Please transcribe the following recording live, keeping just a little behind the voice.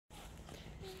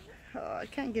Oh, I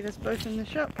can't get us both in the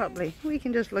shot probably. We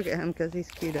can just look at him because he's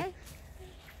cuter.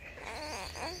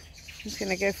 Just going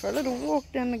to go for a little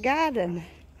walk down the garden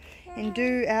and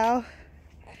do our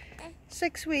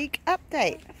 6-week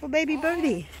update for baby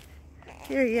Bodhi.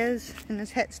 Here he is, and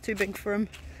his hat's too big for him.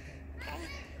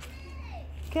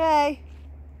 Okay.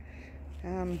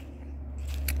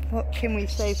 What can we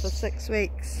say for 6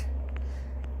 weeks?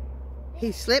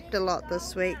 He slept a lot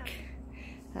this week.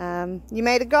 You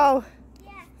made a goal?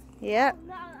 Yeah.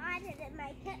 No, I didn't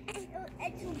make it.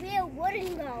 It's a real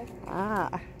wooden goal.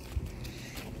 Ah.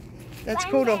 That's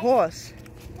called a horse.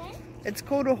 Okay? It's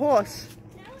called a horse.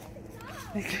 No,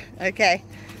 it's not. Okay.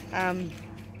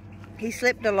 He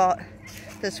slept a lot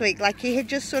this week. Like, he had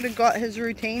just sort of got his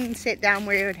routine set down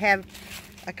where he would have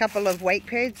a couple of wake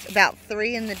periods, about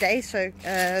 3 in the day, so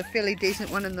a fairly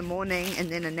decent one in the morning, and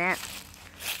then a nap,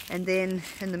 and then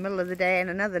in the middle of the day and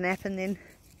another nap, and then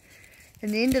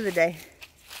in the end of the day,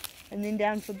 and then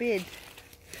down for bed.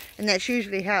 And that's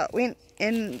usually how it went,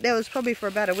 and that was probably for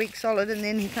about a week solid, and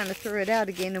then he kind of threw it out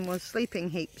again and was sleeping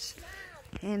heaps.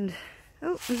 And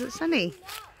oh, is it sunny?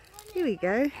 Here we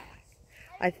go.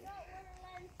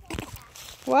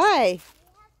 Why?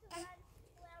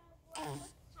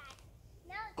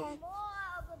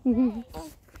 Oh,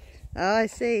 I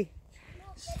see.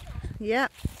 Yeah.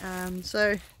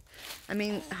 So, I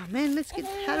mean, oh man,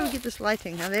 how do we get this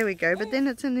lighting? Oh, there we go. But then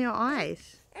it's in your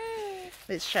eyes.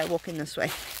 Let's try walking this way.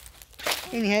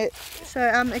 Anyhow, so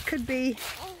it could be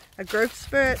a growth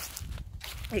spurt.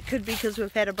 It could be because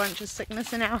we've had a bunch of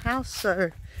sickness in our house, so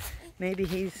maybe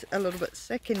he's a little bit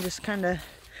sick and just kind of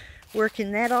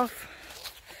working that off.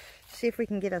 See if we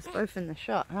can get us both in the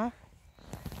shot, huh?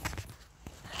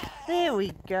 There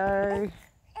we go.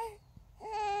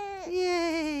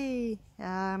 Yay!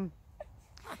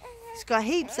 He's got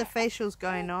heaps of facials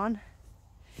going on.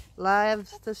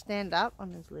 Loves to stand up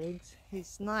on his legs.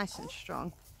 He's nice and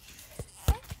strong.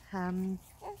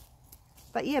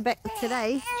 But yeah, back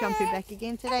today, jumping back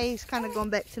again. Today he's kind of gone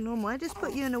back to normal. I just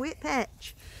put you in a wet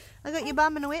patch. I got your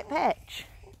bum in a wet patch.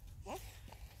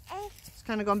 He's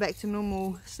kind of gone back to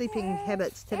normal sleeping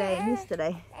habits today and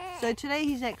yesterday. So today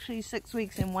he's actually 6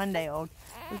 weeks and 1 day old.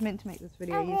 I was meant to make this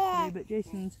video yesterday, but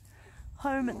Jason's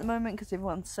home at the moment because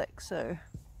everyone's sick, so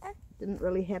it didn't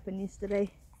really happen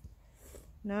yesterday.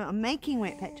 No, I'm making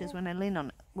wet patches when I lean on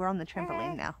it. We're on the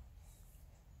trampoline now.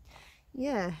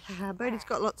 Yeah, Bodhi's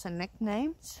got lots of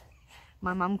nicknames.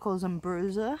 My mum calls him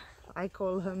Bruiser. I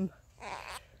call him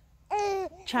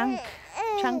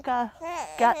Chunker,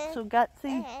 Guts or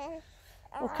Gutsy,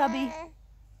 or Cubby,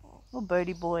 or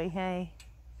Bodhi Boy, hey.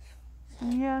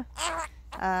 Yeah.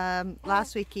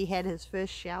 Last week he had his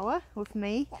first shower with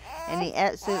me and he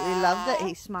absolutely loved it.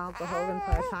 He smiled the whole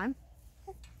entire time.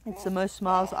 It's the most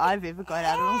smiles I've ever got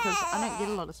out of him because I don't get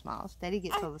a lot of smiles. Daddy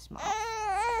gets all the smiles,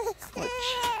 which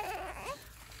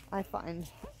I find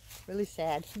really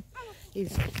sad.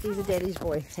 He's a daddy's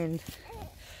boy, and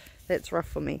that's rough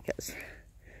for me because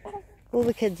all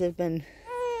the kids have been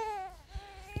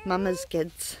mama's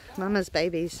kids, mama's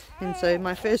babies, and so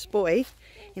my first boy,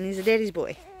 and he's a daddy's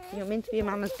boy. You're meant to be a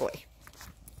mama's boy,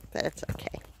 but it's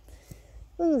okay.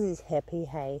 As long as he's happy,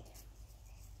 hey.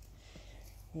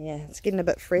 Yeah, it's getting a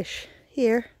bit fresh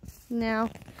here now.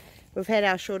 We've had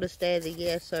our shortest day of the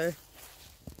year, so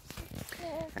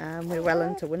we're well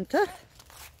into winter.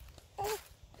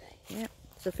 Yeah,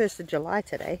 it's the 1st of July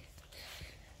today.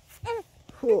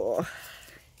 Oh.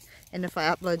 And if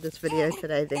I upload this video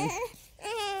today, then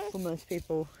for most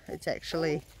people it's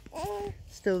actually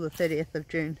still the 30th of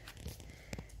June.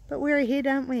 But we're ahead,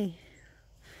 aren't we?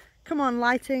 Come on,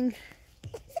 lighting.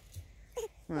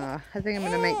 Oh, I think I'm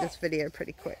going to make this video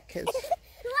pretty quick because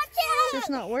it's just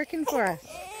not working for us.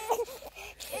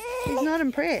 He's not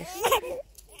impressed.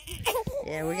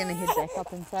 Yeah, we're going to head back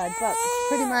up inside, but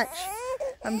pretty much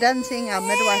I'm done seeing our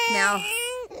midwife now.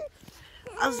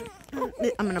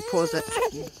 I'm going to pause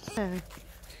it.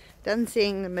 Done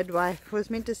seeing the midwife. Was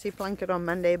meant to see Plunkett on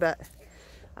Monday, but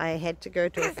I had to go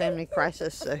to a family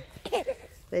crisis, so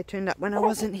they turned up when I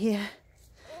wasn't here.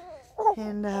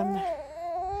 And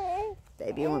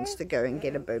baby wants to go and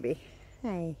get a booby.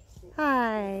 Hey.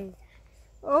 Hi.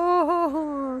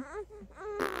 Oh.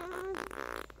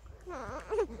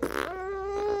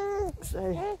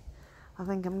 So I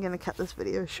think I'm going to cut this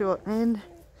video short and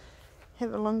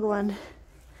have a longer one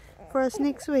for us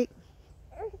next week.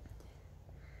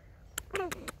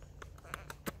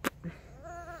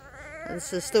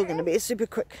 This is still going to be a super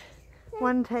quick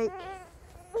one take.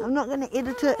 I'm not going to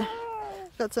edit it.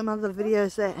 Got some other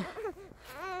videos that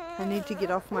I need to get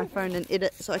off my phone and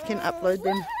edit so I can upload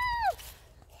them.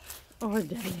 Oh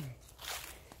dang.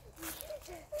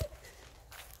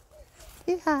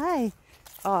 Say hi.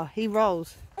 Oh, he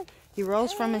rolls. He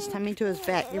rolls from his tummy to his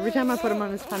back. Every time I put him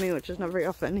on his tummy, which is not very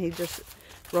often, he just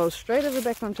rolls straight over the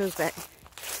back onto his back.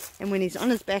 And when he's on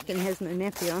his back and has no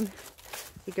nappy on,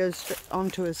 he goes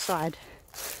onto his side.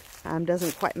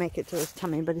 Doesn't quite make it to his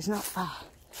tummy, but he's not far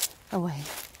away.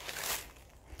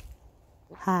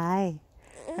 Hi.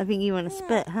 I think you want to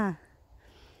spit, huh?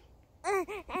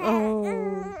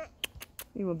 Oh.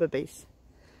 You want boobies.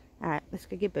 Alright, let's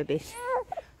go get boobies.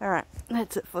 Alright,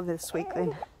 that's it for this week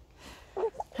then.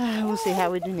 We'll see how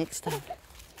we do next time.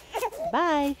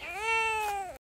 Bye.